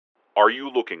Are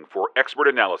you looking for expert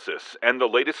analysis and the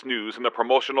latest news in the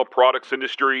promotional products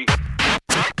industry?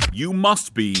 You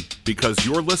must be, because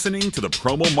you're listening to the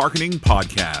Promo Marketing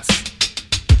Podcast.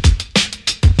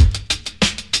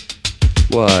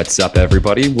 What's up,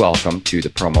 everybody? Welcome to the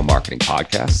Promo Marketing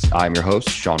Podcast. I'm your host,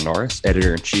 Sean Norris,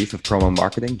 Editor-in-Chief of Promo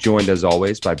Marketing, joined as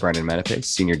always by Brendan Menefe,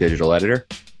 Senior Digital Editor.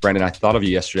 Brendan, I thought of you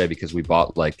yesterday because we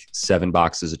bought like 7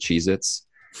 boxes of Cheez-Its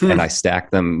and I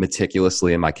stacked them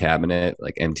meticulously in my cabinet,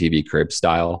 like MTV Cribs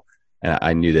style. And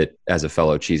I knew that as a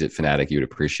fellow Cheez-It fanatic, you would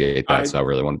appreciate that. So I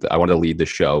really wanted to lead the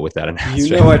show with that announcement.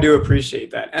 You know I do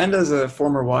appreciate that. And as a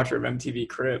former watcher of MTV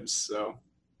Cribs, so.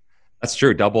 That's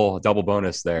true. Double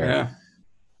bonus there.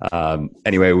 Yeah.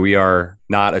 Anyway, we are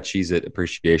not a Cheez-It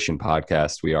appreciation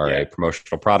podcast. We are a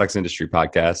promotional products industry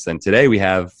podcast. And today we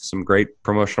have some great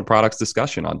promotional products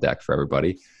discussion on deck for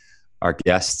everybody. Our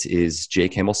guest is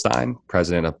Jake Himmelstein,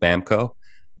 president of BAMCO.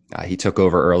 He took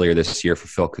over earlier this year for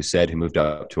Phil Cousset, who moved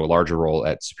up to a larger role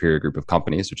at Superior Group of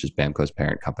Companies, which is BAMCO's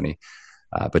parent company.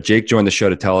 But Jake joined the show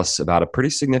to tell us about a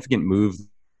pretty significant move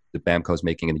that BAMCO is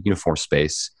making in the uniform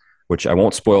space, which I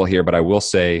won't spoil here, but I will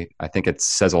say I think it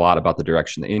says a lot about the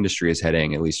direction the industry is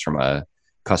heading, at least from a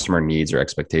customer needs or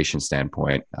expectation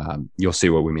standpoint. You'll see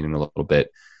what we mean in a little bit.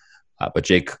 But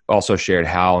Jake also shared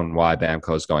how and why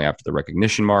BAMCO is going after the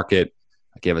recognition market,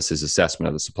 gave us his assessment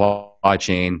of the supply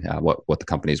chain, what the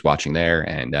company is watching there,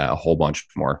 and a whole bunch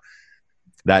more.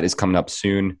 That is coming up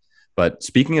soon. But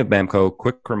speaking of BAMCO,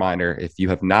 quick reminder, if you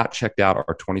have not checked out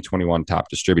our 2021 top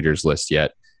distributors list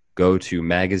yet, go to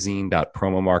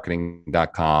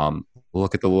magazine.promomarketing.com,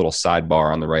 look at the little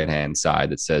sidebar on the right-hand side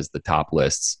that says the top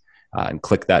lists, and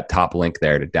click that top link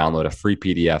there to download a free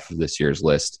PDF of this year's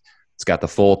list. It's got the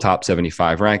full top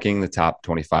 75 ranking, the top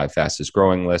 25 fastest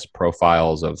growing list,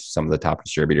 profiles of some of the top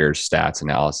distributors, stats,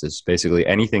 analysis, basically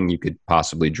anything you could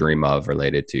possibly dream of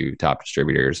related to top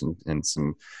distributors and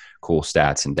some cool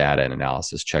stats and data and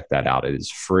analysis. Check that out. It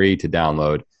is free to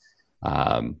download.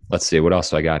 Let's see, what else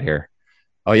do I got here?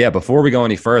 Oh yeah, before we go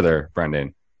any further,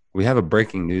 Brendan, we have a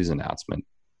breaking news announcement.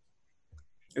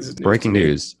 Breaking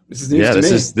news. This is news to me.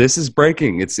 This is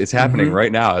breaking. It's happening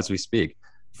right now as we speak.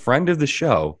 Friend of the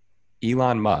show,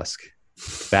 Elon Musk,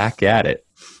 back at it.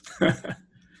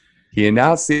 He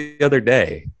announced the other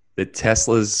day that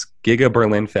Tesla's Giga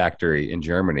Berlin factory in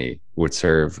Germany would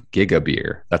serve Giga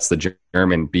beer. That's the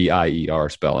German BIER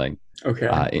spelling.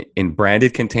 Okay. In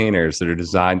branded containers that are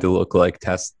designed to look like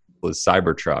Tesla's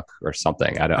Cybertruck or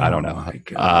something. I don't know.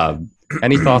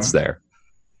 Any thoughts there?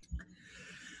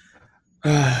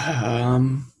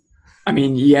 I'm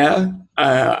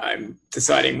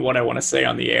deciding what I want to say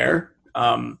on the air.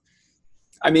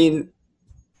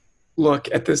 Look,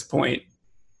 at this point,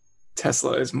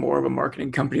 Tesla is more of a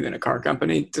marketing company than a car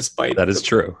company, despite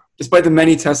true. Despite the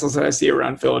many Teslas that I see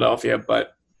around Philadelphia.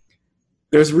 But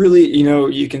there's really,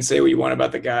 you can say what you want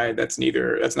about the guy. That's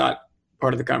not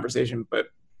part of the conversation, but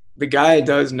the guy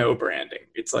does know branding.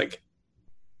 It's like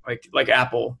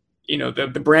Apple,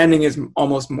 the branding is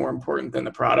almost more important than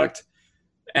the product.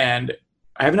 And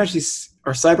I haven't actually,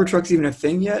 are Cybertrucks even a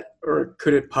thing yet? Or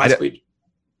could it possibly?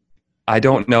 I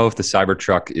don't know if the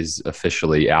Cybertruck is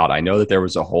officially out. I know that there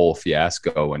was a whole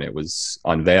fiasco when it was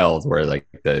unveiled where like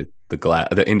the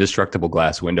indestructible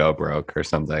glass window broke or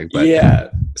something. But yeah.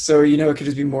 So, it could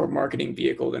just be more marketing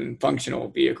vehicle than functional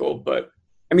vehicle. But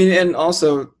and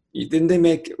also, didn't they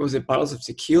make, was it bottles of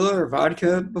tequila or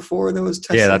vodka before that was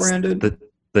Tesla branded?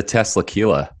 The Tesla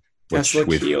Tequila, which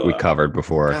we covered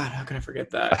before. God, how can I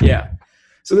forget that? Yeah.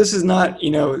 So this is not,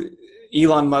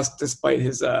 Elon Musk, despite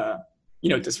his,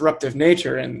 disruptive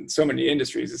nature in so many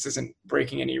industries, this isn't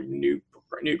breaking any new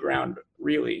ground,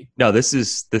 really. No, this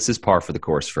is par for the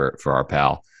course for our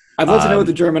pal. I'd love to know what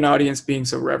the German audience, being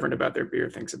so reverent about their beer,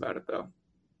 thinks about it, though.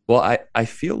 Well, I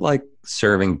feel like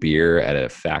serving beer at a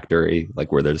factory,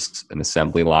 like where there's an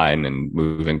assembly line and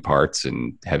moving parts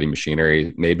and heavy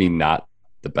machinery, maybe not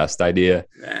the best idea.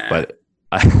 Nah. But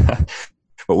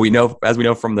but we know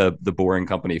from the boring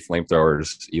company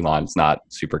Flamethrowers, Elon's not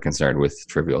super concerned with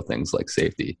trivial things like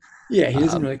safety. Yeah, he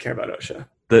doesn't really care about OSHA.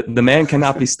 The man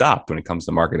cannot be stopped when it comes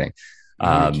to marketing.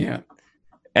 No, he can't.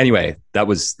 Anyway, that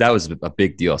was a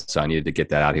big deal, so I needed to get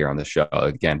that out here on the show.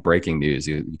 Again, breaking news.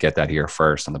 You get that here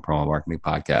first on the Promo Marketing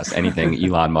Podcast. Anything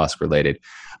Elon Musk related.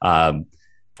 Before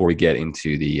we get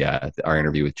into our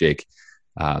interview with Jake,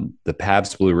 the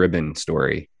Pabst Blue Ribbon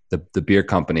story, the beer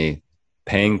company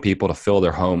paying people to fill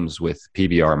their homes with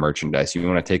PBR merchandise. You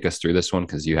want to take us through this one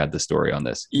because you had the story on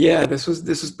this? Yeah, this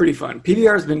was pretty fun.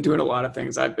 PBR has been doing a lot of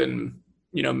things. I've been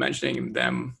mentioning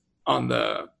them on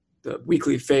the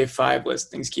weekly Fave 5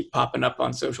 list. Things keep popping up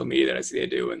on social media that I see they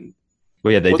do. And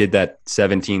Well, yeah, they did that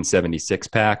 1776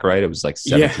 pack, right? It was like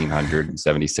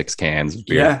 1,776 cans of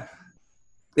beer. Yeah,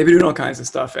 they've been doing all kinds of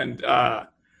stuff. And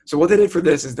so what they did for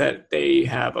this is that they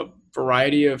have a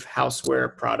variety of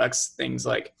houseware products, things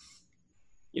like,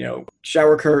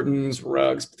 shower curtains,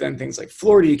 rugs, but then things like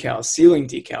floor decals, ceiling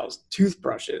decals,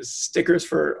 toothbrushes, stickers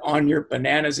for on your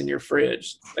bananas in your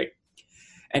fridge,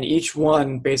 and each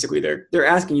one basically they're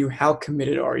asking you, how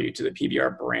committed are you to the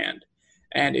PBR brand?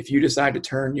 And if you decide to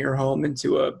turn your home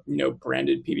into a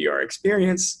branded PBR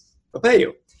experience, they'll pay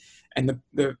you. And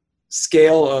the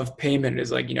scale of payment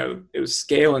is it was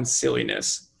scale and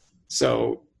silliness.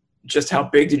 So just how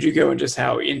big did you go and just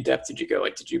how in depth did you go?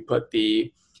 Like, did you put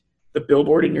the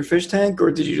billboard in your fish tank, or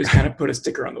did you just kind of put a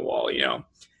sticker on the wall?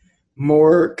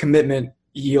 More commitment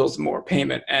yields more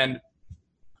payment. And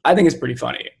I think it's pretty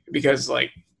funny because they're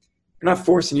not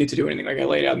forcing you to do anything, like I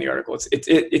laid out in the article.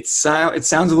 It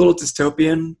sounds a little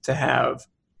dystopian to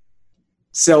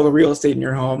sell the real estate in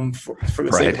your home for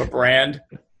the sake of a brand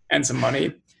and some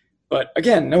money. But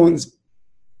again, this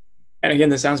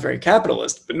sounds very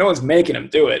capitalist, but no one's making them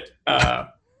do it.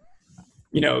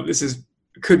 This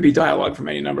could be dialogue from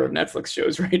any number of Netflix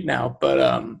shows right now. But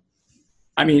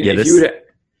if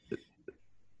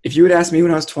you would ask me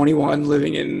when I was 21,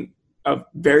 living in a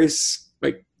very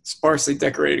sparsely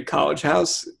decorated college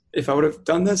house, if I would have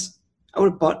done this, I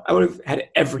would have had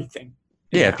everything.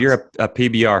 Yeah, if you're a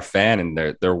PBR fan and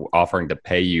they're offering to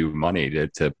pay you money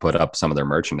to put up some of their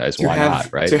merchandise, why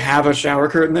not, right? To have a shower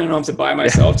curtain that I don't have to buy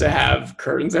myself, to have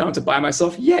curtains I don't have to buy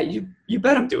myself. Yeah, you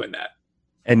bet I'm doing that.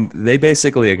 And they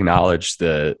basically acknowledge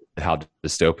how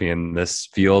dystopian this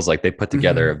feels. Like, they put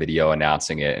together a video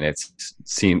announcing it, and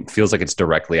feels like it's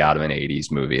directly out of an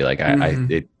 80s movie.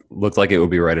 It looked like it would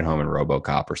be right at home in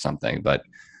RoboCop or something. But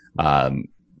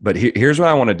here's what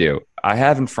I want to do. I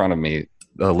have in front of me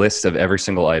a list of every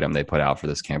single item they put out for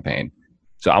this campaign.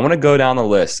 So I want to go down the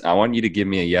list. I want you to give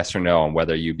me a yes or no on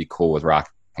whether you'd be cool with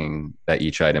rocking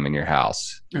each item in your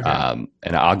house. Okay.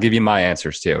 And I'll give you my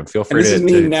answers too. And feel free to. This is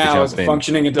me now as a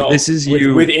functioning adult. This is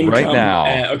you with income right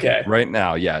now. Okay. Right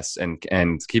now, yes. And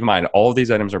keep in mind, all of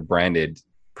these items are branded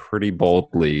pretty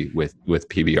boldly with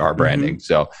PBR branding.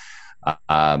 So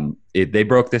they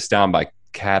broke this down by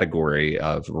category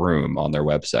of room on their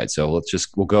website. So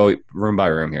we'll go room by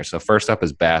room here. So first up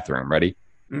is bathroom. Ready?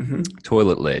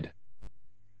 Toilet lid.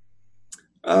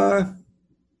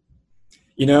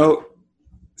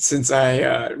 Since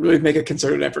I really make a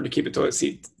concerted effort to keep the toilet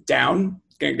seat down, I'm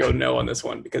going to go no on this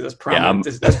one because that's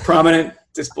prominent. That's prominent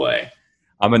display.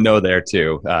 I'm a no there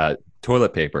too.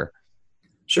 Toilet paper.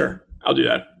 Sure. I'll do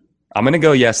that. I'm going to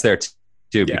go yes there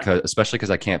too, especially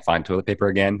because I can't find toilet paper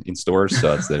again in stores.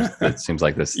 So it seems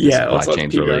like this supply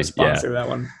chain's really sponsor that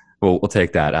one. We'll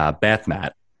take that. Bath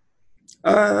mat.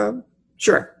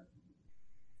 Sure.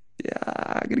 Yeah,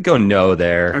 I'm gonna go no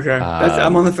there. Okay,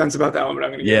 I'm on the fence about that one, but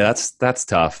I'm gonna. Yeah, that's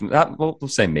tough. We'll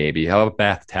say maybe. How about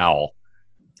bath towel?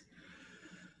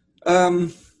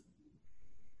 No,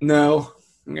 I'm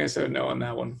gonna say no on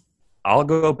that one. I'll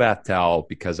go bath towel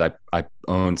because I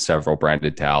own several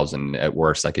branded towels, and at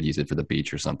worst, I could use it for the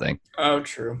beach or something. Oh,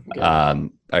 true. Okay.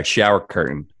 A shower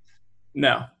curtain.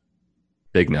 No.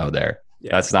 Big no there.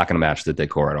 Yeah. That's not gonna match the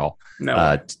decor at all.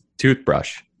 No.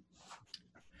 Toothbrush.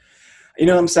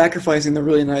 I'm sacrificing the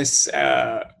really nice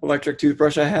electric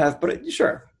toothbrush I have, but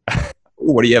sure.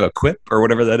 What do you have, a Quip or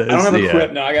whatever that is? I don't have a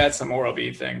Quip. No, I got some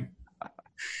Oral-B thing.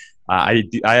 I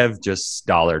have just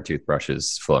dollar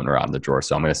toothbrushes floating around the drawer,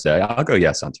 so I'm going to say I'll go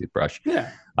yes on toothbrush.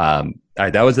 Yeah. All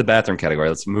right, that was the bathroom category.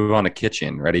 Let's move on to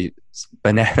kitchen. Ready?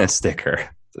 Banana sticker.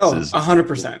 This is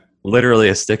 100%. Literally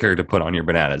a sticker to put on your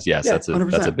bananas. Yes, yeah,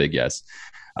 that's a big yes.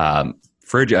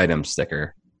 Fridge item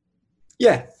sticker.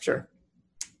 Yeah, sure.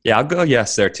 Yeah, I'll go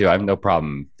yes there too. I have no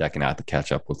problem decking out the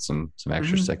ketchup with some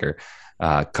extra sticker.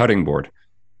 Cutting board.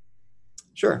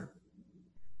 Sure.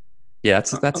 Yeah,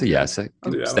 that's a yes. I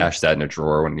can stash that in a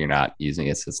drawer when you're not using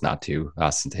it, so it's not too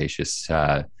ostentatious.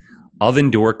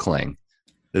 Oven door cling.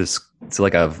 It's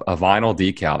like a vinyl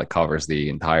decal that covers the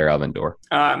entire oven door.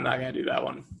 I'm not gonna do that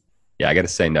one. Yeah, I got to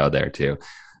say no there too.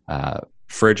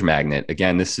 Fridge magnet.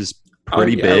 Again, this is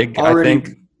pretty big. I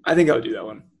think I would do that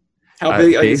one. How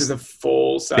big? This is a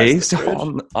full size. Based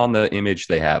on the image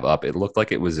they have up, it looked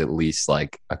like it was at least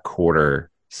like a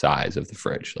quarter size of the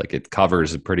fridge. Like, it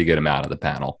covers a pretty good amount of the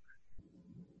panel.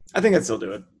 I think I'd still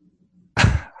do it.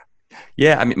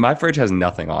 Yeah, I mean, my fridge has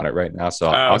nothing on it right now, so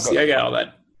I got all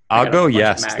that. I'll go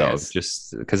yes though,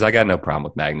 just because I got no problem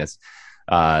with magnets.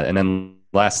 And then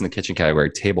last in the kitchen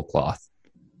category, tablecloth.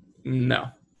 No.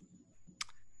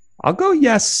 I'll go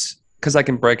yes because I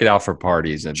can break it out for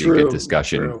parties and be a good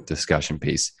discussion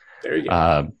piece. There you go.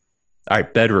 All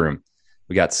right, bedroom.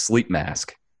 We got sleep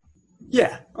mask.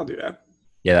 Yeah, I'll do that.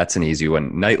 Yeah, that's an easy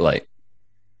one. Nightlight.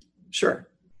 Sure.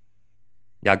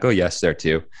 Yeah, I'll go yes there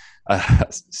too.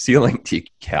 Ceiling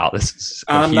decal. This is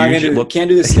I'm not gonna can't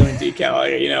do the ceiling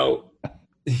decal. You know,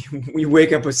 we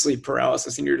wake up with sleep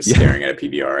paralysis and you're just staring at a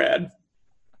PBR ad.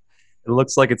 It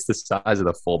looks like it's the size of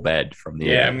the full bed from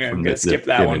the I'm gonna skip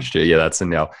that one. Yeah, that's a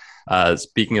no.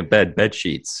 Speaking of bed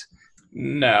sheets.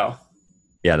 No.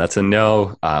 Yeah, that's a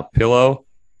no. Pillow.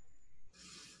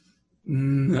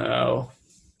 No.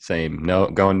 Same. No,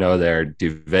 going no there.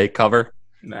 Duvet cover.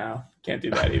 No, can't do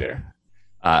that either.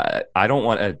 I don't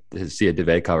want to see a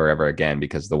duvet cover ever again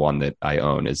because the one that I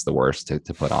own is the worst to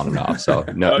put on and off. So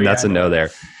no, that's a no there.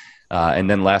 And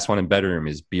then last one in bedroom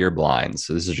is beer blinds.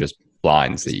 So this is just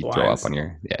blinds that you throw up on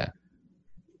your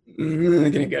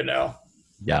I'm gonna go no.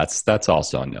 Yeah, that's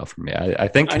also a no for me. I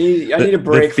think I need a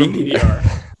break from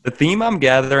PBR. The theme I'm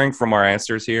gathering from our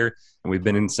answers here, and we've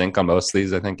been in sync on most of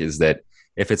these, I think, is that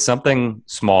if it's something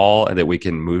small that we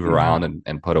can move around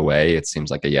and put away, it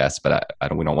seems like a yes. But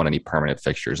we don't want any permanent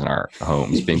fixtures in our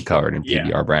homes being covered in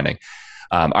PBR branding.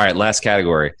 All right, last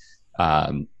category,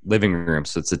 living room.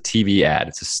 So it's a TV ad.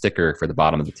 It's a sticker for the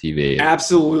bottom of the TV.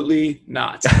 Absolutely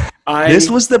not. This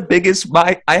was the biggest.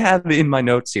 I have in my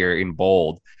notes here in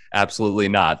bold. Absolutely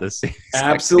not. This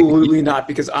absolutely not,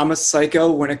 because I'm a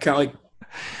psycho when it kind of like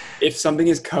if something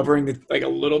is covering a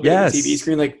little bit of the TV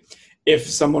screen, like. If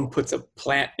someone puts a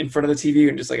plant in front of the TV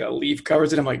and just like a leaf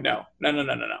covers it, I'm like, no.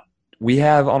 We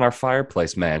have on our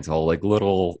fireplace mantle like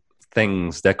little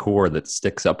things, decor that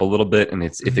sticks up a little bit, and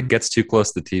if it gets too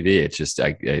close to the TV, it's just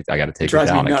I got to take it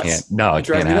down. It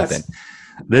can't happen.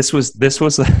 This was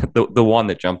the one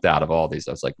that jumped out of all these.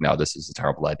 I was like, no, this is a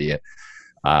terrible idea.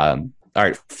 All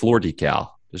right, floor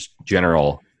decal, just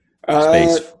general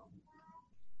space.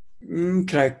 Can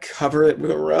I cover it with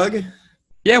a rug?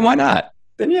 Yeah, why not?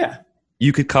 Then yeah.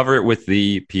 You could cover it with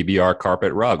the PBR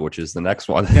carpet rug, which is the next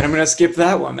one. Then I'm going to skip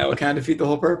that one. That would kind of defeat the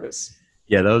whole purpose.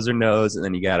 Yeah, those are no's. And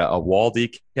then you got a wall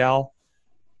decal.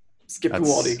 Skip the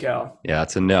wall decal. Yeah,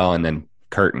 that's a no. And then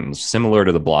curtains, similar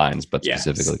to the blinds, but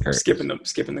specifically curtains.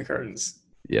 Skipping the curtains.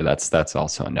 Yeah, that's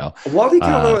also a no. A wall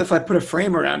decal, though, if I put a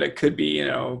frame around it, could be,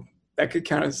 that could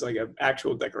count as like an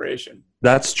actual decoration.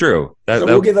 That's true.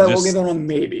 We'll give that one a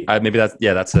maybe. Maybe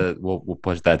we'll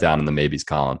push that down in the maybes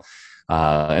column.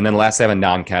 And then last, I have a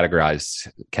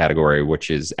non-categorized category, which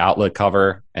is outlet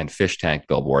cover and fish tank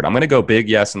billboard. I'm going to go big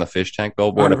yes on the fish tank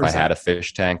billboard. 100%. If I had a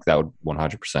fish tank, that would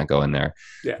 100% go in there.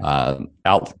 Yeah.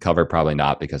 Outlet cover, probably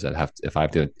not, because if I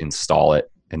have to install it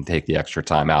and take the extra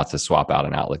time out to swap out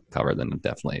an outlet cover, then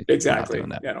definitely exactly. Not doing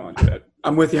that. Yeah, I don't want to do that.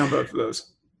 I'm with you on both of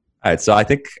those. All right, so I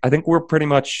think we're pretty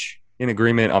much in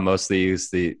agreement on most of these.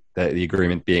 The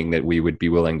agreement being that we would be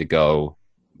willing to go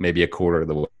maybe a quarter of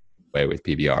the way with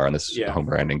PBR on this home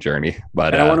branding journey.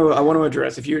 But I want to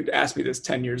address, if you had asked me this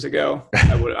 10 years ago,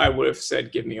 I would have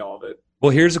said, give me all of it. Well,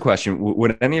 here's a question.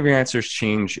 Would any of your answers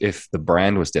change if the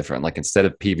brand was different? Like instead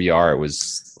of PBR, it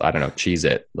was, I don't know,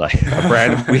 Cheez-It, like a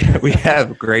brand we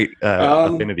have great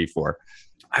affinity for.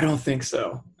 I don't think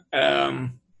so.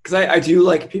 Because I do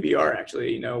like PBR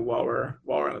actually, while we're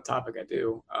on the topic, I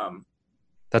do.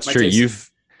 That's true.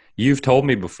 You've told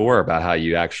me before about how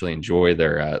you actually enjoy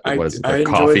their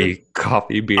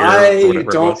coffee beer. I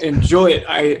don't enjoy it.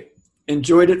 I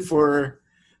enjoyed it for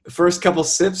the first couple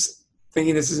sips,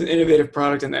 thinking this is an innovative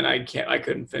product, and then I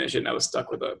couldn't finish it, and I was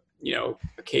stuck with a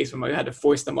case when I had to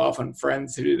foist them off on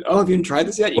friends who did. Oh, have you even tried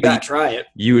this yet? You gotta try it.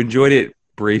 You enjoyed it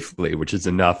briefly, which is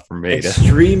enough for me.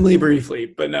 Extremely briefly,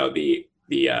 but no, the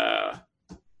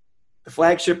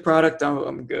flagship product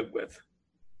I'm good with.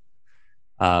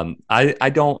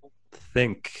 I don't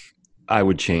think I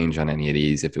would change on any of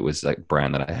these if it was a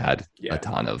brand that I had a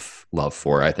ton of love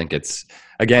for. I think it's,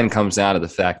 again, comes down to the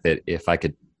fact that if I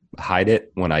could hide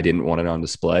it when I didn't want it on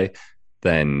display,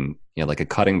 then like a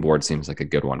cutting board seems like a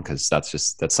good one, because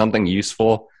that's something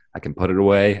useful. I can put it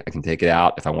away. I can take it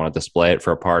out. If I want to display it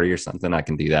for a party or something, I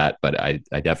can do that. But I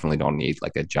definitely don't need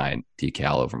like a giant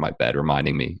decal over my bed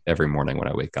reminding me every morning when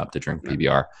I wake up to drink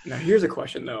PBR. Now, here's a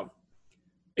question, though.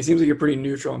 It seems like you're pretty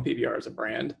neutral on PBR as a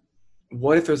brand.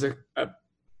 What if there's a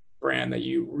brand that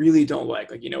you really don't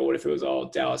like? Like, what if it was all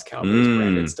Dallas Cowboys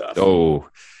branded stuff? Oh,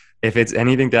 if it's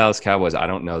anything Dallas Cowboys, I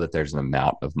don't know that there's an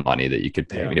amount of money that you could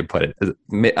pay me to put it.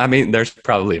 I mean, there's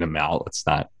probably an amount.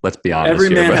 Let's be honest. Every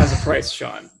man has a price,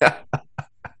 Sean.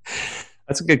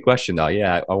 That's a good question, though.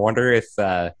 Yeah, I wonder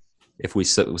if we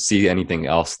see anything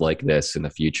else like this in the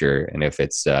future, and if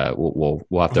it's we'll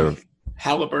have to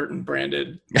Halliburton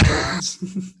branded,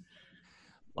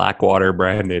 Blackwater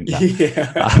branded.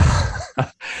 Yeah.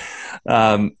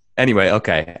 Anyway,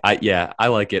 okay. I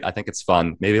like it. I think it's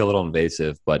fun. Maybe a little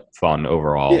invasive, but fun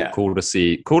overall. Yeah. Cool to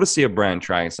see a brand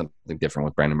trying something different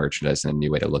with branded merchandise and a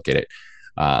new way to look at it.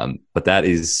 But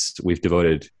we've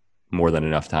devoted more than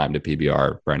enough time to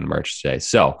PBR branded merch today.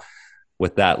 So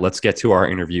with that, let's get to our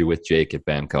interview with Jake at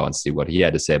BAMCO and see what he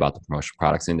had to say about the promotional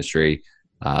products industry.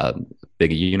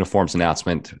 Big uniforms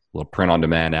announcement, a little print on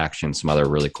demand action, some other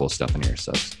really cool stuff in here.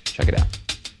 So check it out.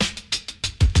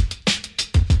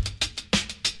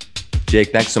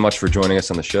 Jake, thanks so much for joining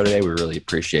us on the show today. We really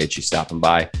appreciate you stopping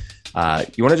by.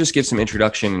 You want to just give some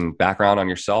introduction and background on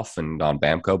yourself and on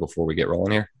BAMCO before we get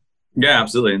rolling here? Yeah,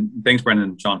 absolutely. And thanks,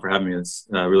 Brendan and Sean, for having me. It's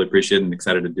really appreciated and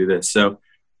excited to do this. So a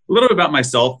little bit about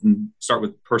myself and start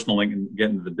with personal link and get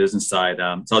into the business side.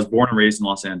 So I was born and raised in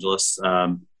Los Angeles. I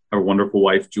have a wonderful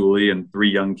wife, Julie, and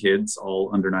 3 young kids,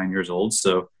 all under 9 years old.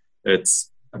 So it's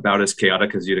about as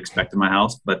chaotic as you'd expect in my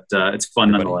house, but it's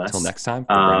fun nonetheless. Until next time.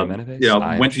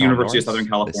 Went to University of Southern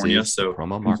California, so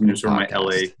continued sort of my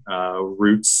LA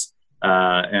roots,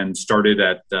 and started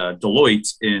at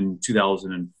Deloitte in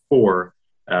 2004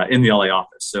 in the LA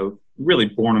office. So really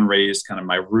born and raised, kind of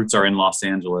my roots are in Los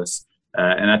Angeles.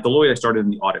 And at Deloitte, I started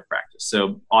in the audit practice.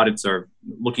 So audits are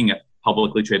looking at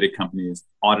publicly traded companies,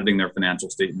 auditing their financial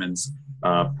statements,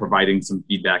 providing some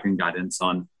feedback and guidance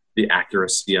on the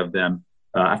accuracy of them.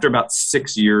 After about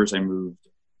 6 years, I moved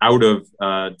out of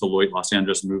Deloitte, Los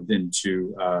Angeles, moved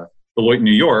into Deloitte,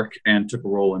 New York, and took a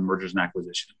role in mergers and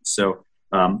acquisitions. So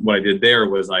what I did there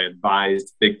was I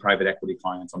advised big private equity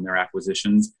clients on their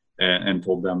acquisitions and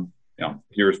told them,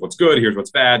 here's what's good, here's what's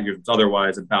bad, here's what's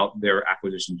otherwise about their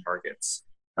acquisition targets.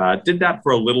 Did that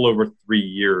for a little over 3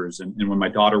 years. And when my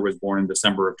daughter was born in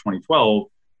December of 2012,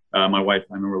 my wife,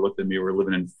 I remember, looked at me. We were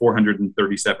living in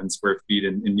 437 square feet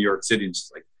in New York City. And she's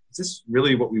like, is this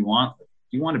really what we want? Do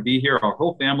you want to be here? Our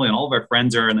whole family and all of our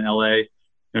friends are in LA.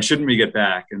 Shouldn't we get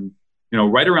back? And,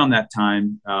 right around that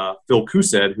time, Phil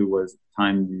Coused, who was at the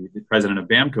time the president of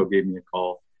BAMCO, gave me a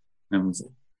call and was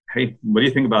like, hey, what do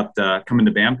you think about coming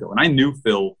to BAMCO? And I knew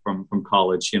Phil from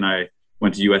college. He and I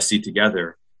went to USC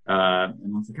together. And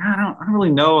I was like, I don't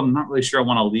really know. I'm not really sure I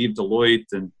want to leave Deloitte.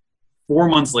 And 4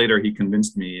 months later, he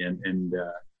convinced me and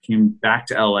came back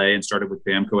to LA and started with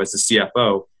BAMCO as the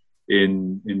CFO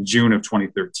in June of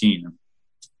 2013.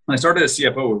 When I started as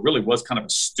CFO, it really was kind of a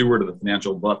steward of the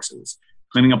financial books. It was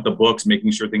cleaning up the books,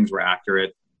 making sure things were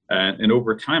accurate. And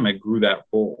over time, I grew that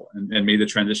role and made the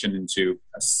transition into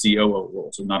a COO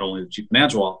role. So not only the chief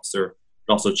financial officer,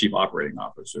 but also chief operating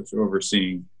officer. So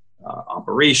overseeing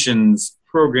operations,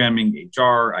 programming,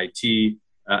 HR, IT,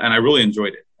 and I really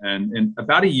enjoyed it. And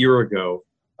about a year ago,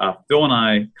 Phil and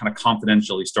I kind of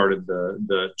confidentially started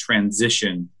the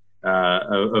transition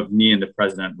of me into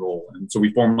president role. And so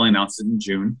we formally announced it in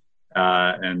June,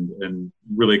 and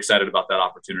really excited about that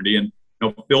opportunity. And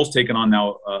Phil's taken on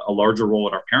now a larger role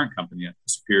at our parent company, at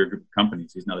Superior Group of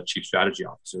Companies. He's now the chief strategy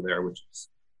officer there, which is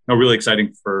really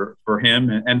exciting for him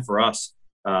and for us.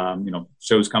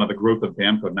 Shows kind of the growth of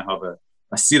BAMCO now have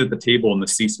a seat at the table in the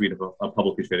C-suite of a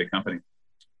publicly traded company.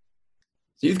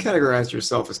 So you've categorized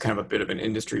yourself as kind of a bit of an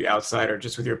industry outsider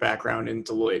just with your background in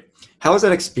Deloitte. How has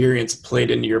that experience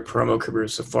played into your promo career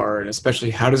so far? And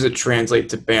especially, how does it translate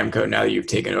to BAMCO now that you've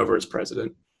taken over as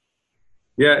president?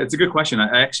 Yeah, it's a good question.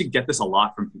 I actually get this a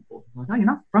lot from people. Like, oh, you're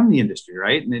not from the industry,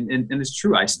 right? And it's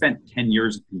true. I spent 10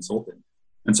 years in consulting.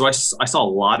 And so I saw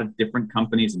a lot of different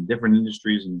companies and different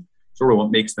industries and sort of what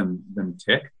makes them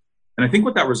tick. And I think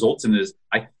what that results in is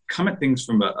I come at things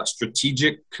from a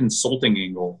strategic consulting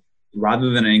angle rather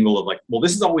than an angle of like, well,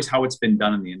 this is always how it's been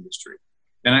done in the industry.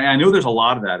 And I know there's a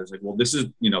lot of that. It's like, well, this is,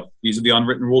 these are the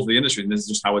unwritten rules of the industry and this is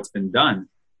just how it's been done.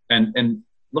 And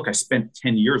look, I spent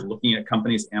 10 years looking at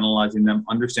companies, analyzing them,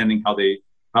 understanding how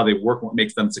they work, what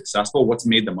makes them successful, what's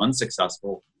made them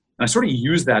unsuccessful. And I sort of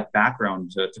use that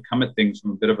background to come at things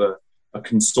from a bit of a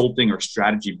consulting or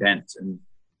strategy bent. And,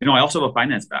 I also have a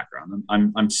finance background.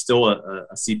 I'm still a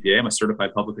CPA. I'm a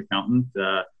certified public accountant,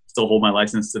 still hold my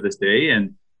license to this day.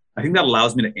 And I think that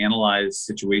allows me to analyze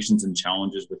situations and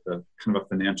challenges with a kind of a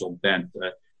financial bent.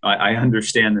 I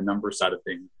understand the number side of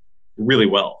things really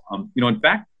well. In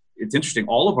fact, it's interesting.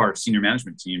 All of our senior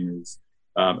management team is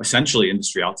essentially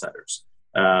industry outsiders.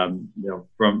 From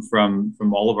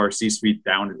all of our C-suite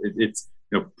down, it's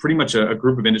pretty much a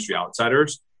group of industry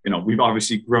outsiders. We've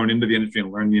obviously grown into the industry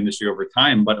and learned the industry over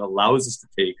time, but it allows us to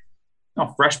take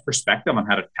a fresh perspective on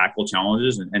how to tackle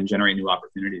challenges and generate new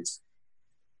opportunities.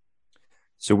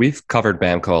 So we've covered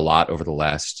BAMCO a lot over the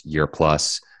last year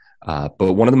plus, but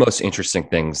one of the most interesting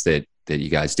things that you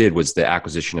guys did was the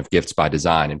acquisition of Gifts by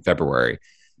Design in February.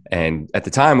 And at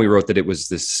the time we wrote that it was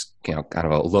this, kind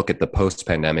of a look at the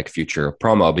post-pandemic future of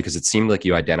promo, because it seemed like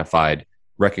you identified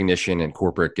recognition and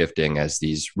corporate gifting as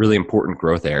these really important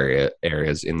growth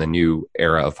areas in the new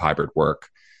era of hybrid work.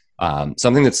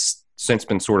 Something that's since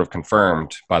been sort of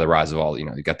confirmed by the rise of all, you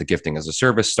got the gifting as a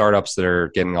service startups that are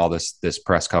getting all this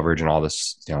press coverage and all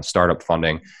this, startup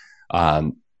funding.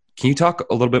 Can you talk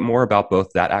a little bit more about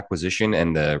both that acquisition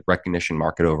and the recognition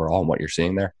market overall and what you're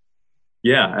seeing there?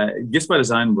 Yeah, Gifts by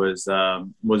Design was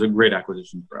a great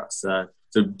acquisition for us.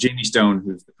 So Jamie Stone,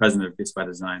 who's the president of Gifts by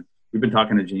Design, we've been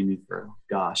talking to Jamie for,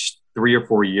 3 or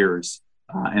 4 years,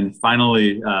 and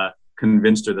finally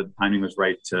convinced her that the timing was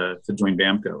right to join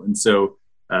BAMCO. And so,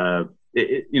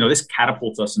 this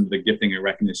catapults us into the gifting and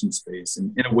recognition space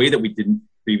in a way that we didn't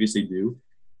previously do.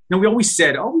 We always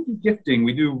said, we do gifting,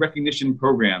 we do recognition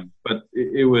program, but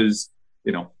it was,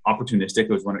 opportunistic.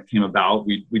 It was when it came about.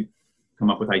 We'd come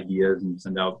up with ideas and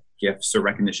send out gifts or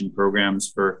recognition programs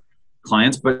for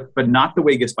clients, but not the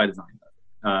way Gifts by Design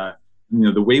does.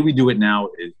 The way we do it now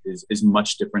is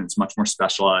much different. It's much more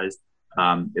specialized.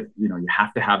 You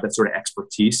have to have that sort of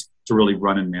expertise to really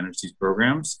run and manage these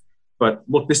programs. But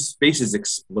look, this space is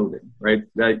exploding, right?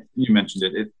 You mentioned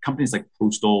it. Companies like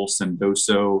Postal,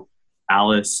 Sendoso,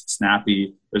 Alice,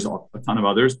 Snappy, there's a ton of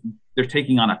others. They're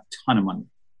taking on a ton of money,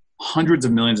 hundreds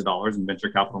of millions of dollars in venture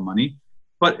capital money.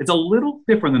 But it's a little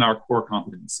different than our core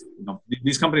competency.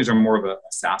 These companies are more of a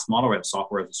SaaS model, right?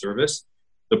 Software as a service.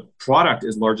 The product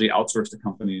is largely outsourced to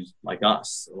companies like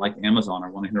us, like Amazon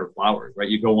or 1-800-Flowers, right?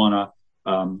 You go on a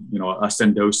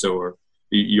Sendoso, or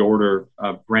you order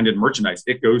branded merchandise.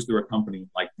 It goes through a company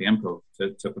like BAMCO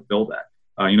to fulfill that.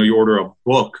 You order a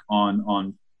book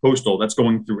on Postal, that's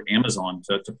going through Amazon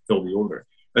to fulfill the order.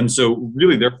 And so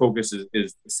really their focus is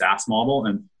the SaaS model,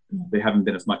 and they haven't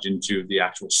been as much into the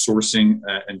actual sourcing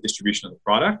and distribution of the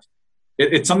product.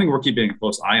 It's something we're keeping a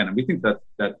close eye on. And we think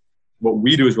that what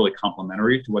we do is really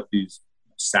complementary to what these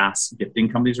SaaS gifting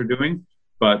companies are doing.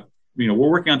 But, we're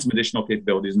working on some additional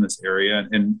capabilities in this area,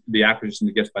 and the acquisition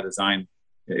of Gifts by Design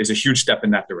is a huge step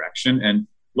in that direction. And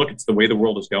look, it's the way the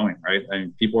world is going, right? I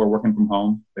mean, people are working from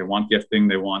home. They want gifting.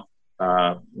 They want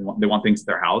things at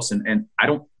their house. And I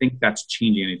don't think that's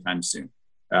changing anytime soon.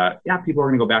 People are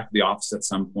going to go back to the office at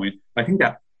some point. But I think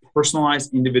that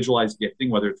personalized, individualized gifting,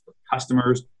 whether it's for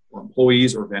customers or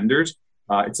employees or vendors,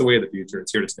 it's the way of the future.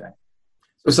 It's here to stay.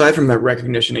 So aside from that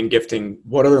recognition and gifting,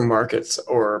 what other markets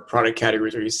or product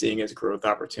categories are you seeing as growth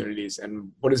opportunities?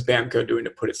 And what is BAMCO doing to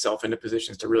put itself into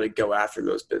positions to really go after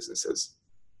those businesses?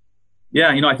 Yeah,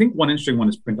 I think one interesting one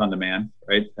is print on demand,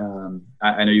 right?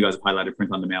 I know you guys have highlighted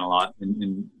print on demand a lot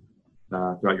in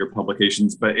throughout your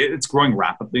publications, but it's growing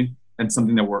rapidly and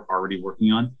something that we're already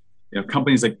working on.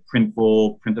 Companies like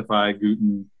Printful, Printify,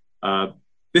 Guten,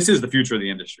 this is the future of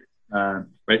the industry,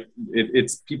 right?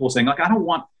 It's people saying, I don't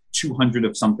want 200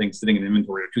 of something sitting in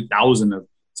inventory or 2,000 of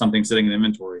something sitting in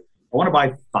inventory. I want to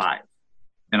buy 5,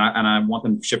 and I want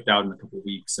them shipped out in a couple of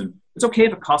weeks. And it's okay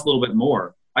if it costs a little bit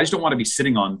more. I just don't want to be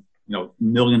sitting on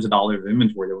millions of dollars of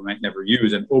inventory that we might never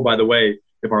use. And by the way,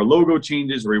 if our logo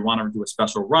changes or we want to do a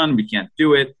special run, we can't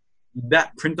do it.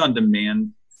 That print on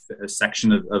demand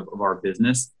section of our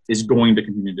business is going to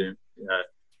continue to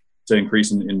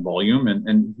increase in volume.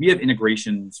 And we have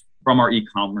integrations from our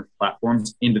e-commerce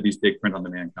platforms into these big print on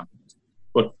demand companies.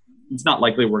 But it's not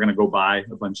likely we're going to go buy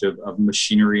a bunch of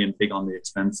machinery and take on the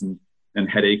expense and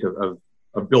headache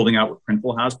of building out what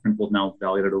Printful has. Printful is now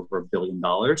valued at over $1 billion.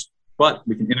 But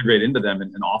we can integrate into them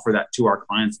and offer that to our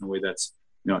clients in a way that's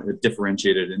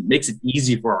differentiated and makes it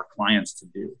easy for our clients to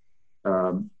do.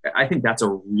 I think that's a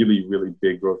really, really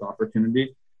big growth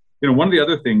opportunity. One of the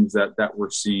other things that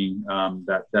we're seeing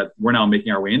that we're now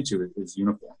making our way into is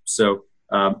uniforms. So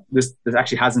this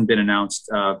actually hasn't been announced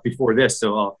before this,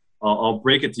 so I'll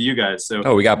break it to you guys.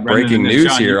 So we got breaking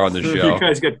news here on the show. You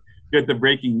guys get the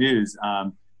breaking news.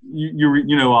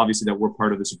 You know obviously that we're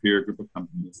part of the Superior Group of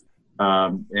companies.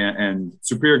 And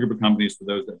Superior Group of companies, for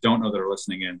those that don't know that are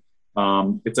listening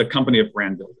in, it's a company of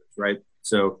brand builders, right?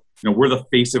 So, we're the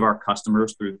face of our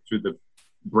customers through the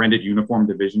branded uniform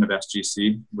division of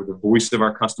SGC. We're the voice of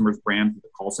our customers' brand through the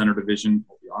call center division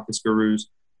called the Office Gurus.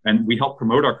 And we help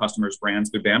promote our customers' brands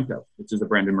through BAMCO, which is the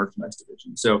branded merchandise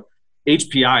division. So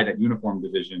HPI, that uniform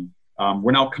division,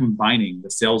 we're now combining the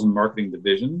sales and marketing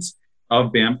divisions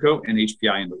of BAMCO and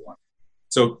HPI into one.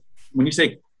 So when you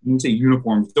say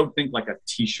uniforms, don't think like a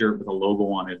T-shirt with a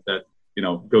logo on it that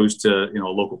goes to a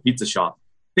local pizza shop.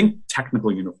 Think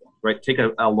technical uniforms, right? Take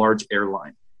a large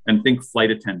airline and think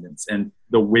flight attendants and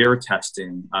the wear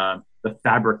testing, the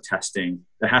fabric testing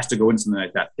that has to go into something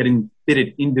like that. Getting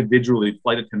fitted individually,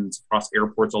 flight attendants across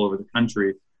airports all over the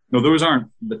country. No, those aren't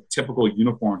the typical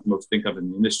uniforms most think of in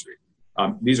the industry.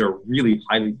 These are really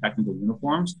highly technical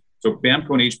uniforms. So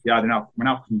BAMCO and HPI, we're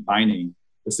now combining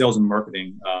the sales and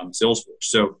marketing sales force.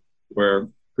 So where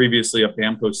previously a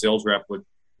BAMCO sales rep would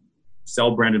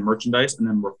sell branded merchandise and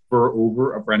then refer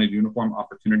over a branded uniform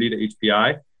opportunity to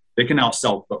HPI, they can now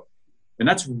sell both. And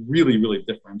that's really, really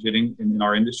differentiating in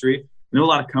our industry. I know a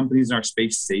lot of companies in our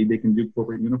space say they can do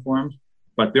corporate uniforms,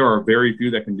 but there are very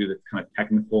few that can do the kind of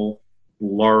technical,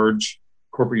 large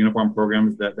corporate uniform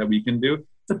programs that we can do.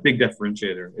 It's a big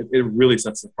differentiator. It really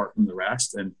sets us apart from the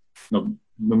rest. And the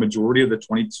majority of the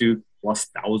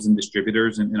 22,000+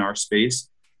 distributors in our space,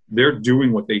 they're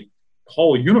doing what they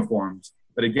call uniforms.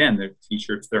 But again, their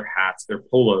t-shirts, their hats, their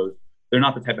polos, they're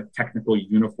not the type of technical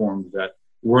uniforms that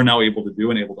we're now able to do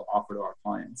and able to offer to our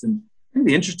clients. And I think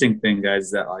the interesting thing, guys,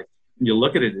 is that like when you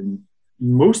look at it, and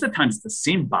most of the time it's the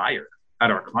same buyer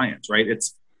at our clients, right?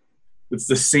 It's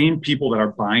the same people that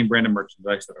are buying branded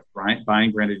merchandise, that are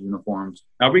buying branded uniforms.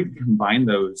 Now we can combine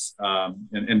those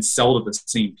and sell to the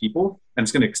same people, and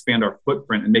it's going to expand our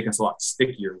footprint and make us a lot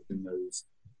stickier within those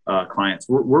clients.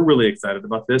 We're really excited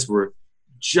about this. We're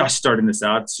just starting this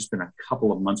out. It's just been a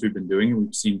couple of months we've been doing it.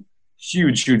 We've seen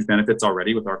huge benefits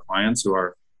already with our clients who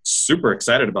are super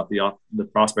excited about the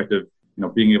prospect of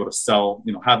being able to sell,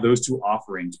 have those two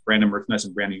offerings, branded merchandise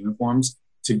and branded uniforms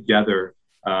together,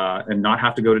 and not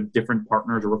have to go to different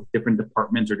partners or work with different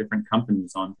departments or different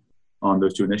companies on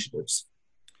those two initiatives.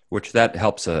 Which that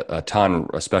helps a ton,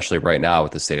 especially right now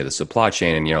with the state of the supply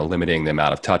chain and, limiting the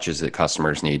amount of touches that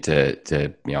customers need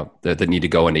that need to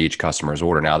go into each customer's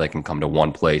order. Now they can come to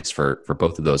one place for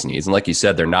both of those needs. And like you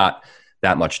said, they're not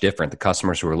that much different. The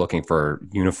customers who are looking for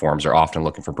uniforms are often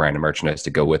looking for branded merchandise to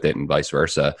go with it and vice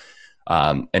versa.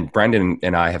 And Brendan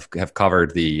and I have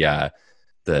covered the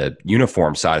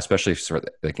uniform side, especially for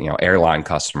airline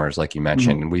customers, like you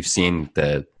mentioned. Mm-hmm. And we've seen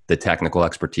the technical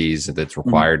expertise that's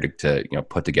required to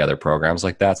put together programs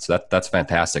like that. So that's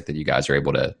fantastic that you guys are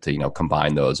able to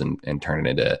combine those and turn it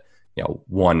into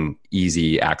one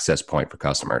easy access point for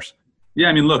customers. Yeah,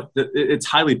 I mean, look, it's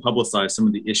highly publicized, some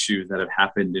of the issues that have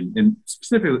happened in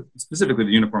specifically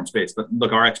the uniform space. But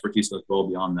look, our expertise goes well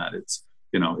beyond that. It's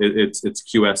it's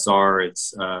QSR,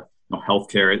 it's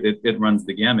healthcare. It runs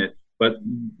the gamut. But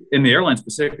in the airline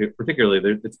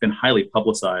particularly, it's been highly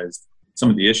publicized, some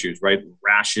of the issues, right?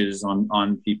 Rashes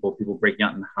on people breaking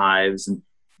out in hives, and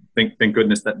thank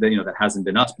goodness that that hasn't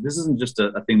been us. But this isn't just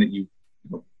a thing that you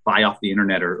buy off the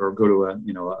internet or go to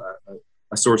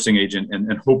a sourcing agent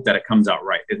and hope that it comes out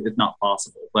right. It's not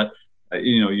possible. But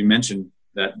you mentioned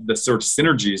that the sort of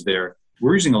synergies there.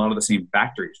 We're using a lot of the same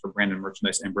factories for branded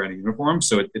merchandise and branded uniforms,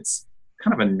 so it's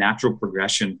kind of a natural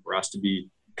progression for us to be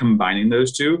combining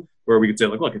those two, where we could say,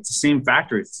 look, it's the same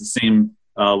factory, it's the same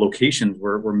locations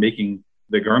where we're making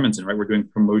the garments in, right? We're doing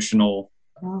promotional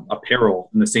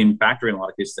apparel in the same factory in a lot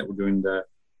of cases that we're doing the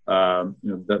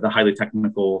highly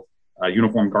technical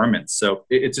uniform garments. So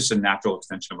it's just a natural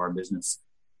extension of our business.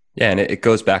 Yeah, and it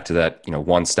goes back to that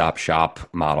one-stop shop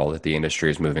model that the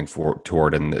industry is moving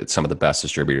toward, and that some of the best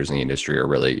distributors in the industry are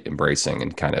really embracing,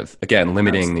 and kind of again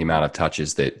limiting the amount of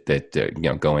touches that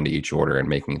go into each order and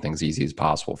making things easy as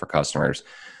possible for customers.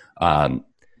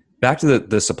 Back to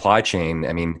the supply chain.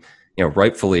 I mean,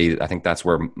 rightfully, I think that's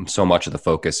where so much of the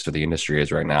focus for the industry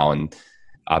is right now, and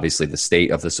obviously the state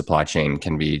of the supply chain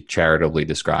can be charitably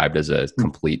described as a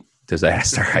complete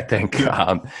disaster, I think.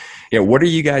 What are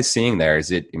you guys seeing there?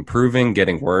 Is it improving,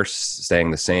 getting worse,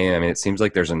 staying the same? I mean, it seems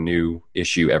like there's a new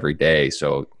issue every day.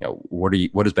 So, what is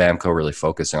BAMCO really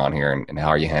focusing on here, and how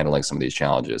are you handling some of these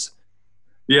challenges?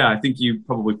 Yeah, I think you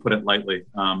probably put it lightly.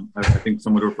 I think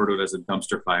someone would refer to it as a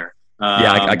dumpster fire.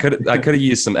 I could have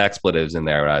used some expletives in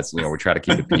there. We try to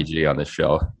keep it PG on this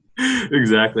show.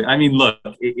 Exactly. I mean, look,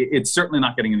 it's certainly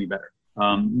not getting any better.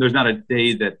 There's not a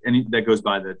day that goes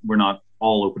by that we're not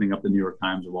all opening up the New York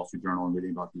Times or Wall Street Journal and reading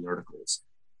about these articles.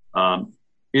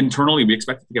 Internally, we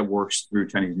expect it to get worse through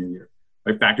Chinese New Year.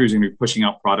 Right? Factories are going to be pushing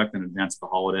out product in advance of the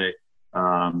holiday.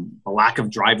 A lack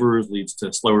of drivers leads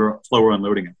to slower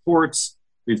unloading at ports,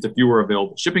 leads to fewer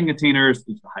available shipping containers,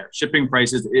 leads to higher shipping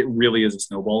prices. It really is a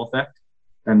snowball effect.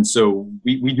 And so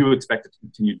we do expect it to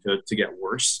continue to get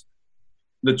worse.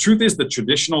 The truth is, the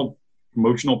traditional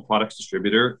promotional products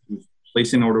distributor who's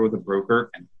placing an order with a broker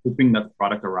and hoping that the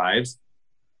product arrives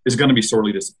is going to be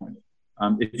sorely disappointed.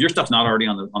 If your stuff's not already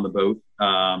on the boat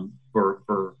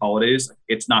for holidays,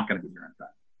 it's not going to be here in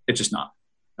time. It's just not.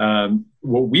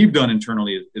 What we've done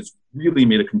internally is really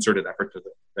made a concerted effort to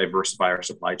diversify our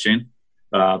supply chain.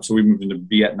 So we moved into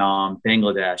Vietnam,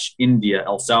 Bangladesh, India,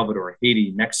 El Salvador,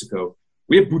 Haiti, Mexico.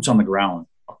 We have boots on the ground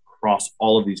across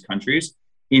all of these countries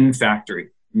in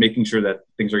factory. making sure that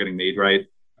things are getting made right,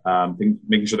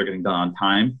 making sure they're getting done on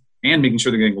time, and making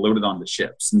sure they're getting loaded onto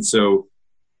ships. And so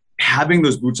having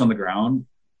those boots on the ground,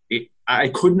 I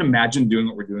couldn't imagine doing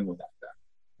what we're doing without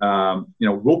that.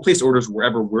 We'll place orders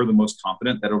wherever we're the most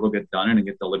confident that it'll get done and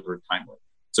get delivered timely.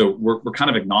 So we're kind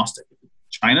of agnostic. If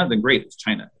it's China, then great, it's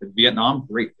China. If it's Vietnam,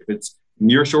 great. If it's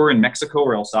near shore in Mexico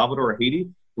or El Salvador or Haiti,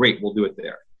 great, we'll do it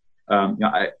there.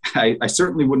 I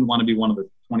certainly wouldn't want to be one of the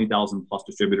 20,000 plus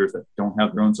distributors that don't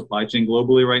have their own supply chain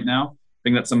globally right now. I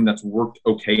think that's something that's worked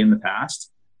okay in the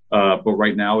past, but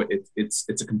right now it's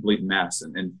a complete mess.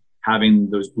 And having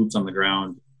those boots on the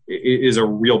ground is a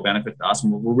real benefit to us,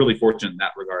 and we're really fortunate in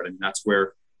that regard. And that's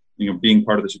where being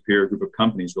part of the Superior group of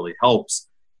companies really helps.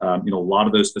 A lot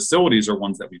of those facilities are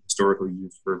ones that we've historically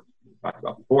used for, we talked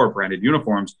about before, branded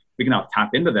uniforms. We can now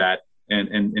tap into that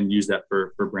and use that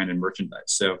for branded merchandise.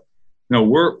 So,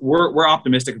 we're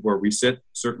optimistic of where we sit,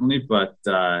 certainly, but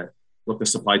look, the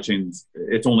supply chains,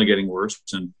 it's only getting worse.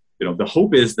 And, the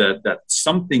hope is that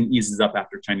something eases up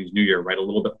after Chinese New Year, right? A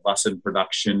little bit less in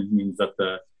production means that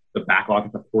the backlog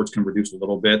at the ports can reduce a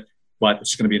little bit, but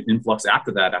it's going to be an influx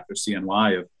after that, after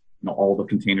CNY, of, all the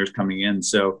containers coming in.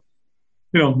 So,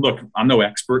 look, I'm no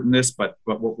expert in this, but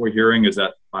what we're hearing is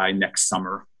that by next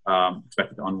summer,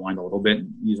 expected to unwind a little bit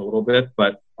and ease a little bit,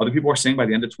 but other people are saying by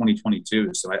the end of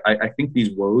 2022. So I think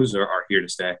these woes are here to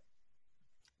stay.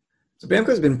 So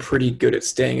BAMKO's been pretty good at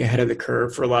staying ahead of the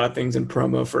curve for a lot of things in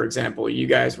promo. For example, you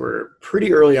guys were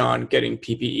pretty early on getting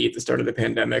PPE at the start of the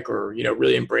pandemic, or,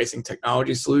 really embracing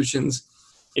technology solutions.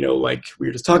 Like we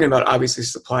were just talking about, obviously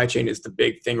supply chain is the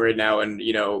big thing right now, and,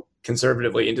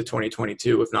 conservatively into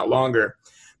 2022, if not longer.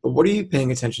 But what are you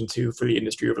paying attention to for the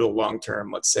industry over the long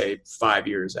term, let's say 5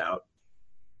 years out?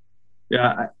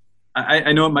 Yeah,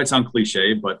 I know it might sound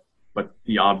cliche, but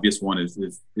the obvious one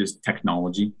is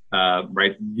technology,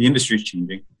 right? The industry is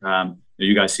changing.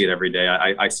 You guys see it every day.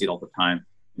 I see it all the time.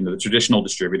 The traditional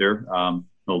distributor,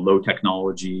 low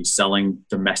technology, selling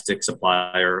domestic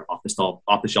supplier, off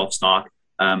the shelf stock.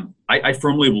 I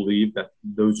firmly believe that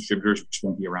those distributors just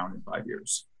won't be around in 5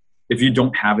 years. If you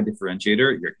don't have a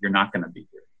differentiator, you're not going to be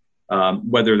here.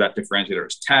 Whether that differentiator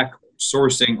is tech, or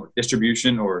sourcing, or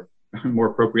distribution, or more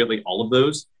appropriately, all of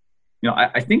those.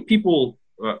 I think people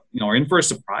are in for a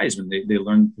surprise when they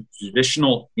learn the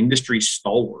traditional industry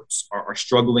stalwarts are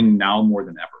struggling now more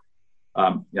than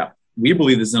ever. We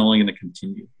believe this is only going to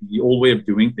continue. The old way of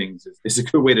doing things is a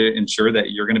good way to ensure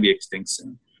that you're going to be extinct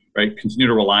soon, right? Continue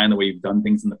to rely on the way you've done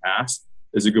things in the past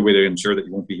is a good way to ensure that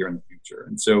you won't be here in the future.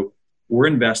 And so we're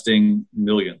investing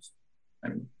millions,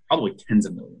 probably tens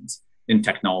of millions in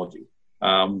technology,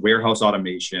 warehouse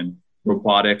automation,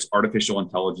 robotics, artificial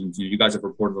intelligence. You guys have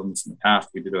reported on this in the past.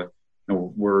 We did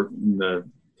we're in the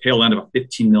tail end of a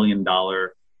 $15 million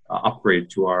upgrade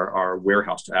to our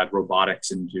warehouse to add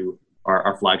robotics into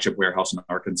our flagship warehouse in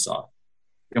Arkansas.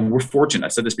 And we're fortunate. I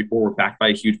said this before, we're backed by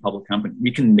a huge public company.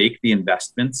 We can make the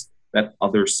investments that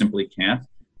others simply can't.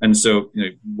 And so,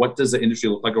 what does the industry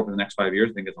look like over the next 5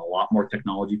 years? I think it's a lot more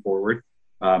technology forward.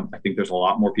 I think there's a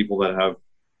lot more people that have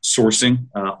sourcing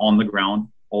on the ground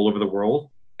all over the world,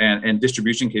 and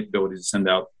distribution capabilities to send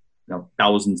out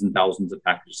thousands and thousands of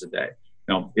packages a day.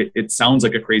 It sounds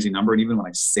like a crazy number, and even when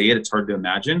I say it, it's hard to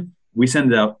imagine. We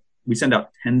send out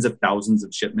tens of thousands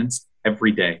of shipments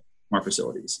every day from our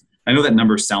facilities. I know that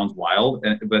number sounds wild,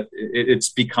 but it's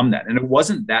become that, and it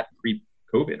wasn't that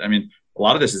pre-COVID. A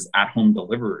lot of this is at-home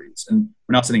deliveries, and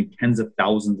we're now sending tens of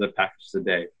thousands of packages a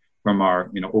day from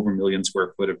our over 1 million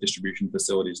square foot of distribution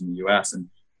facilities in the U.S. And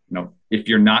if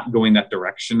you're not going that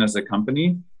direction as a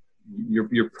company,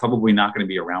 you're probably not going to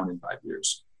be around in 5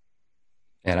 years.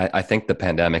 And I think the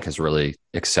pandemic has really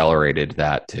accelerated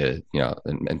that to,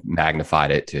 and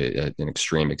magnified it to an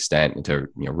extreme extent, and to,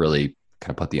 really kind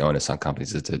of put the onus on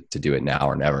companies to do it now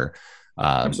or never.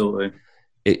 Absolutely.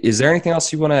 Is there anything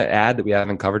else you want to add that we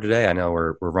haven't covered today? I know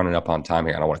we're running up on time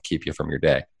here. I don't want to keep you from your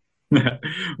day.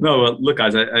 No, well, look,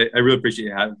 guys, I really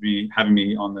appreciate you having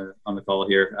me on the call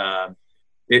here.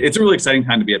 It's a really exciting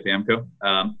time to be at BAMKO.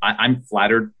 I'm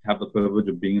flattered to have the privilege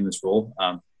of being in this role.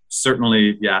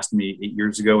 Certainly, if you asked me 8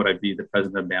 years ago, would I be the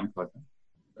president of BAMKO?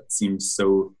 That seems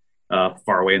so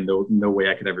far away, and no way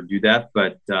I could ever do that.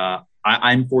 But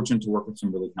I'm fortunate to work with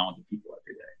some really talented people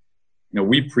every day.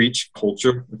 We preach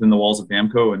culture within the walls of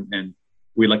BAMKO, and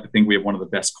we like to think we have one of the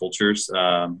best cultures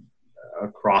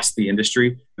across the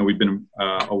industry. And we've been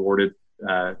awarded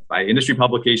by industry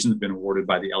publications, been awarded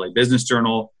by the LA Business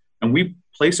Journal, and we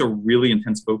place a really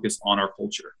intense focus on our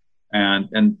culture.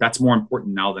 And that's more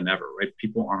important now than ever, right?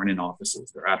 People aren't in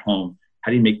offices, they're at home.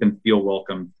 How do you make them feel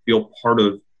welcome, feel part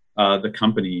of the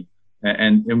company?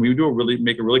 And we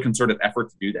make a really concerted effort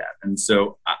to do that. And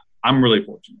so I'm really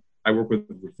fortunate. I work with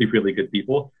really, really good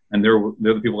people, and they're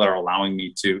the people that are allowing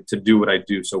me to do what I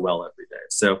do so well every day.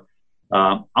 So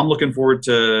I'm looking forward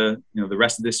to the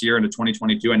rest of this year into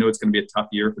 2022. I know it's going to be a tough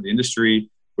year for the industry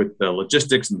with the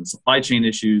logistics and the supply chain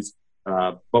issues,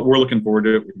 but we're looking forward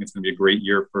to it. We think it's going to be a great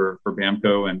year for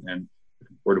BAMKO, and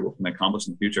looking forward to what we can accomplish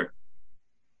in the future.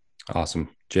 Awesome.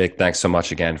 Jake, thanks so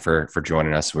much again for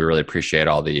joining us. We really appreciate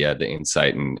all the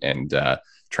insight and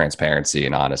transparency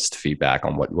and honest feedback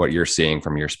on what you're seeing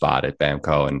from your spot at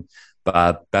BAMKO. And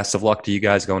best of luck to you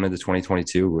guys going into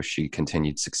 2022. Wish you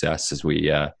continued success as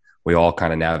we all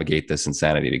kind of navigate this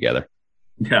insanity together.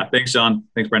 Yeah. Thanks, Sean.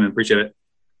 Thanks, Brendan. Appreciate it.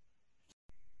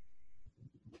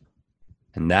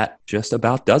 And that just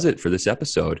about does it for this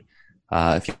episode.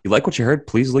 If you like what you heard,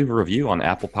 please leave a review on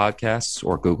Apple Podcasts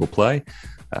or Google Play.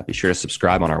 Be sure to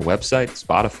subscribe on our website,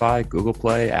 Spotify, Google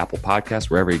Play, Apple Podcasts,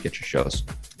 wherever you get your shows.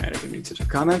 And if you need such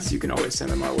comments, you can always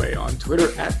send them our way on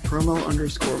Twitter at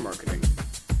 @promo_marketing.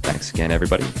 Thanks again,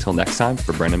 everybody. Until next time,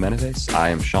 for Brendan Meneves, I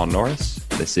am Sean Norris.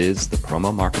 This is the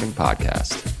Promo Marketing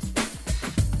Podcast.